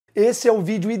Esse é o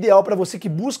vídeo ideal para você que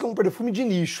busca um perfume de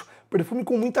nicho, perfume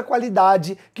com muita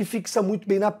qualidade, que fixa muito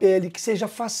bem na pele, que seja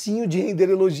facinho de render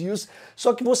elogios,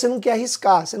 só que você não quer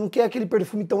arriscar, você não quer aquele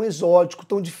perfume tão exótico,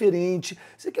 tão diferente,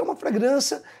 você quer uma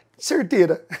fragrância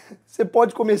certeira. Você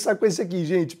pode começar com esse aqui,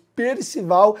 gente,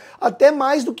 Percival, até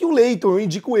mais do que o Layton, eu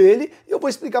indico ele e eu vou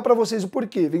explicar para vocês o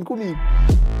porquê, vem comigo.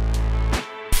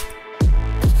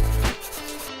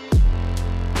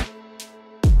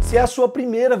 Se é a sua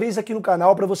primeira vez aqui no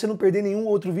canal, para você não perder nenhum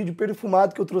outro vídeo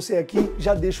perfumado que eu trouxe aqui,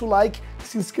 já deixa o like,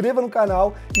 se inscreva no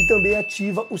canal e também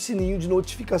ativa o sininho de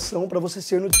notificação para você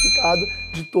ser notificado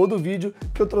de todo o vídeo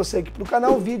que eu trouxe aqui para o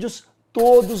canal. Vídeos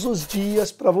todos os dias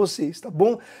para vocês, tá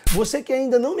bom? Você que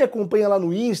ainda não me acompanha lá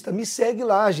no Insta, me segue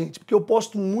lá, gente, porque eu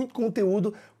posto muito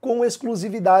conteúdo com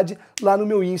exclusividade lá no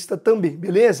meu Insta também,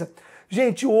 beleza?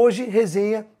 Gente, hoje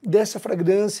resenha dessa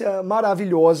fragrância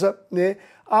maravilhosa, né?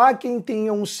 Há quem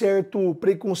tenha um certo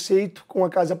preconceito com a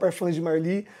Casa Parfums de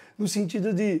Marly, no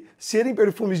sentido de serem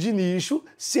perfumes de nicho,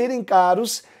 serem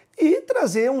caros e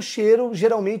trazer um cheiro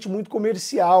geralmente muito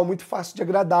comercial, muito fácil de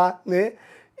agradar, né?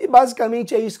 E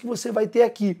basicamente é isso que você vai ter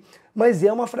aqui. Mas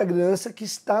é uma fragrância que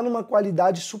está numa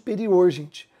qualidade superior,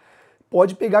 gente.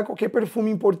 Pode pegar qualquer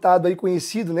perfume importado aí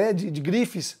conhecido, né? De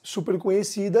grifes super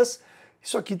conhecidas.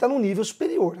 Isso aqui está num nível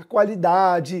superior. A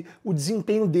qualidade, o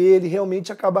desempenho dele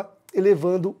realmente acaba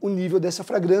elevando o nível dessa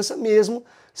fragrância, mesmo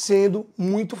sendo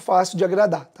muito fácil de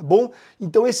agradar, tá bom?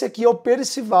 Então esse aqui é o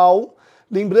Percival,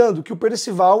 lembrando que o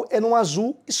Percival é num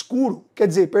azul escuro, quer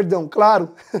dizer, perdão,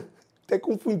 claro, até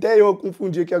eu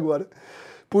confundi aqui agora,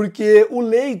 porque o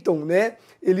Layton, né,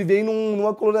 ele vem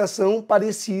numa coloração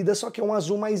parecida, só que é um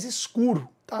azul mais escuro,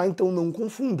 tá? Então não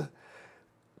confunda.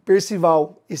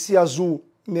 Percival, esse azul,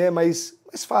 né, mais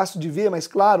fácil de ver, mais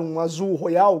claro, um azul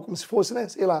royal, como se fosse, né,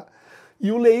 sei lá.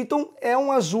 E o Layton é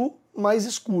um azul mais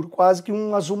escuro, quase que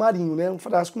um azul marinho, né? Um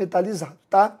frasco metalizado,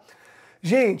 tá?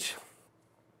 Gente,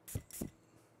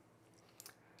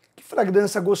 que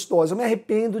fragrância gostosa. Eu me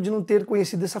arrependo de não ter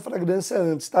conhecido essa fragrância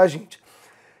antes, tá, gente?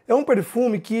 É um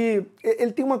perfume que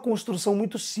ele tem uma construção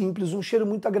muito simples, um cheiro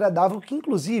muito agradável, que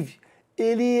inclusive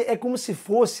ele é como se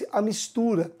fosse a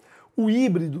mistura, o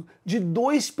híbrido de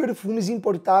dois perfumes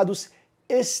importados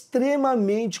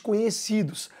extremamente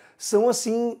conhecidos. São,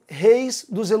 assim, reis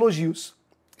dos elogios.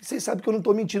 Vocês sabem que eu não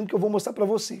estou mentindo, porque eu vou mostrar para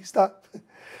vocês, tá?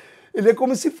 Ele é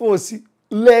como se fosse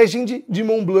Legend de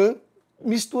Montblanc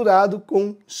misturado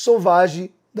com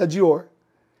Sauvage da Dior.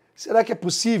 Será que é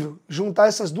possível juntar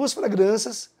essas duas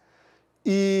fragrâncias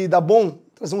e dar bom?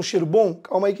 Trazer um cheiro bom?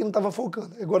 Calma aí que não estava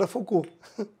focando, agora focou.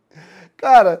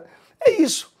 Cara, é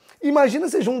isso. Imagina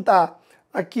você juntar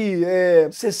aqui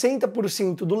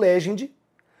 60% do Legend,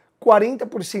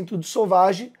 40% do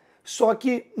Sauvage, só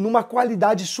que numa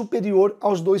qualidade superior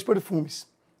aos dois perfumes.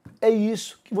 É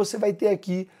isso que você vai ter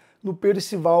aqui no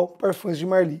Percival Parfums de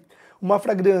Marly. Uma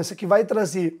fragrância que vai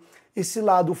trazer esse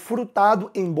lado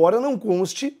frutado, embora não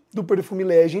conste, do perfume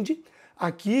Legend.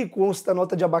 Aqui consta a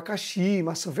nota de abacaxi,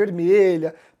 maçã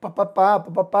vermelha,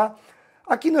 papapá.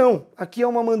 Aqui não, aqui é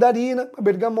uma mandarina, uma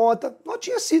bergamota,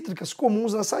 notinhas cítricas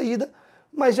comuns na saída,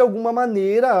 mas de alguma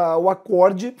maneira o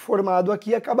acorde formado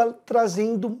aqui acaba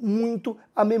trazendo muito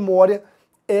à memória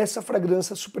essa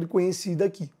fragrância super conhecida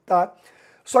aqui, tá?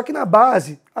 Só que na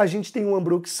base a gente tem um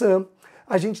ambroxan,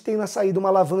 a gente tem na saída uma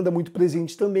lavanda muito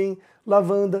presente também,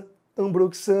 lavanda,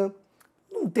 ambroxan,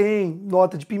 não tem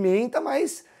nota de pimenta,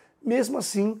 mas mesmo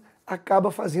assim acaba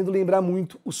fazendo lembrar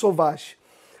muito o Sauvage.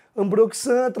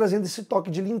 Ambroxan trazendo esse toque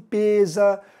de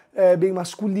limpeza, bem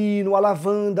masculino, a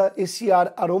lavanda, esse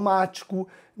ar aromático,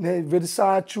 né,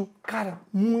 versátil, cara,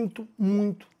 muito,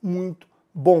 muito, muito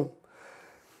bom.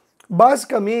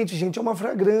 Basicamente, gente, é uma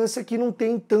fragrância que não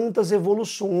tem tantas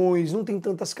evoluções, não tem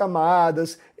tantas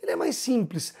camadas, ele é mais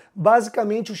simples.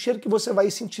 Basicamente, o cheiro que você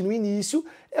vai sentir no início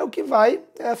é o que vai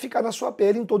ficar na sua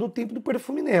pele em todo o tempo do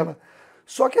perfume nela.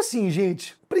 Só que assim,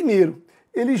 gente, primeiro,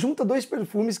 ele junta dois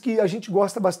perfumes que a gente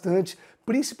gosta bastante,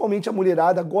 principalmente a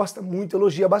mulherada gosta muito,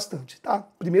 elogia bastante, tá?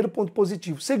 Primeiro ponto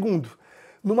positivo. Segundo,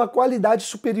 numa qualidade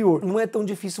superior. Não é tão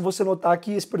difícil você notar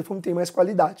que esse perfume tem mais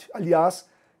qualidade. Aliás,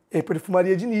 é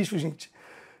perfumaria de nicho, gente.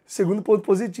 Segundo ponto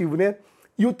positivo, né?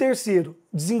 E o terceiro,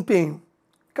 desempenho.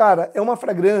 Cara, é uma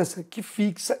fragrância que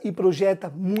fixa e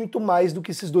projeta muito mais do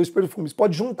que esses dois perfumes.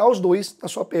 Pode juntar os dois na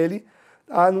sua pele,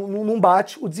 tá? Não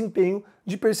bate o desempenho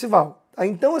de Percival. Tá?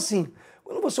 Então, assim,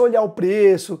 quando você olhar o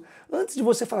preço, antes de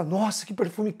você falar, nossa, que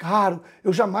perfume caro,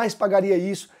 eu jamais pagaria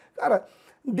isso. Cara,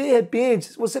 de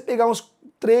repente, se você pegar uns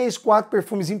 3, 4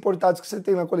 perfumes importados que você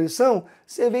tem na coleção,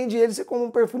 você vende eles, você compra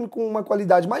um perfume com uma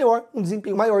qualidade maior, um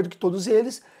desempenho maior do que todos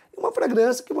eles, e uma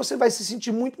fragrância que você vai se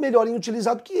sentir muito melhor em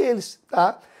utilizar do que eles,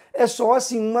 tá? É só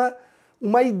assim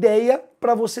uma ideia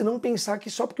para você não pensar que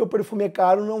só porque o perfume é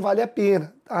caro não vale a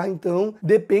pena, tá? Então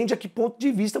depende a que ponto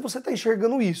de vista você está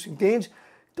enxergando isso, entende?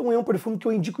 Então é um perfume que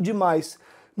eu indico demais.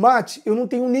 Matt, eu não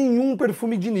tenho nenhum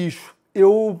perfume de nicho.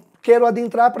 Eu quero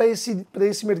adentrar para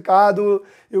esse mercado,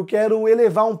 eu quero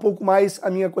elevar um pouco mais a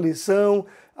minha coleção,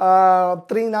 a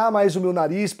treinar mais o meu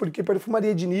nariz, porque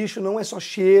perfumaria de nicho não é só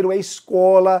cheiro, é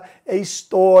escola, é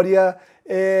história,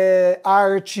 é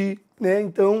arte, né?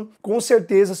 Então, com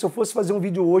certeza, se eu fosse fazer um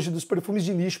vídeo hoje dos perfumes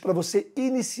de nicho para você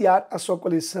iniciar a sua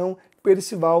coleção,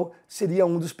 Percival seria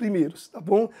um dos primeiros, tá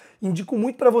bom? Indico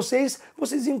muito para vocês,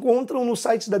 vocês encontram no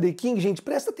site da The King, gente,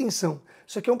 presta atenção.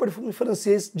 Isso aqui é um perfume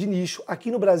francês de nicho. Aqui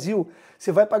no Brasil,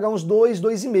 você vai pagar uns 2,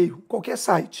 2,5, qualquer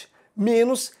site.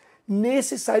 Menos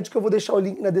nesse site que eu vou deixar o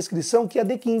link na descrição, que é a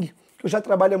The King, que eu já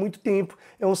trabalho há muito tempo.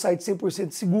 É um site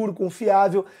 100% seguro,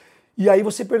 confiável. E aí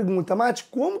você pergunta, Matt,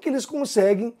 como que eles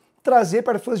conseguem trazer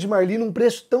parfums de Marly num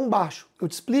preço tão baixo? Eu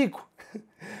te explico.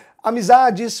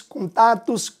 Amizades,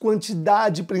 contatos,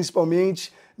 quantidade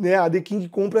principalmente, né? A The King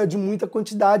compra de muita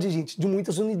quantidade, gente, de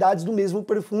muitas unidades do mesmo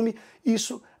perfume.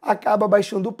 Isso acaba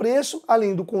baixando o preço,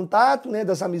 além do contato, né,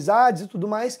 das amizades e tudo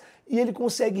mais, e ele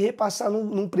consegue repassar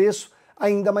num preço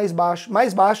ainda mais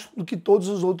baixo do que todos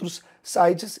os outros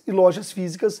sites e lojas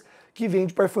físicas que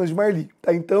vendem parfums de Marly,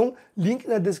 tá? Então, link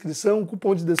na descrição,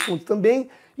 cupom de desconto também,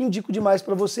 indico demais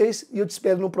para vocês e eu te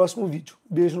espero no próximo vídeo.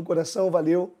 Beijo no coração,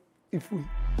 valeu e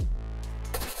fui!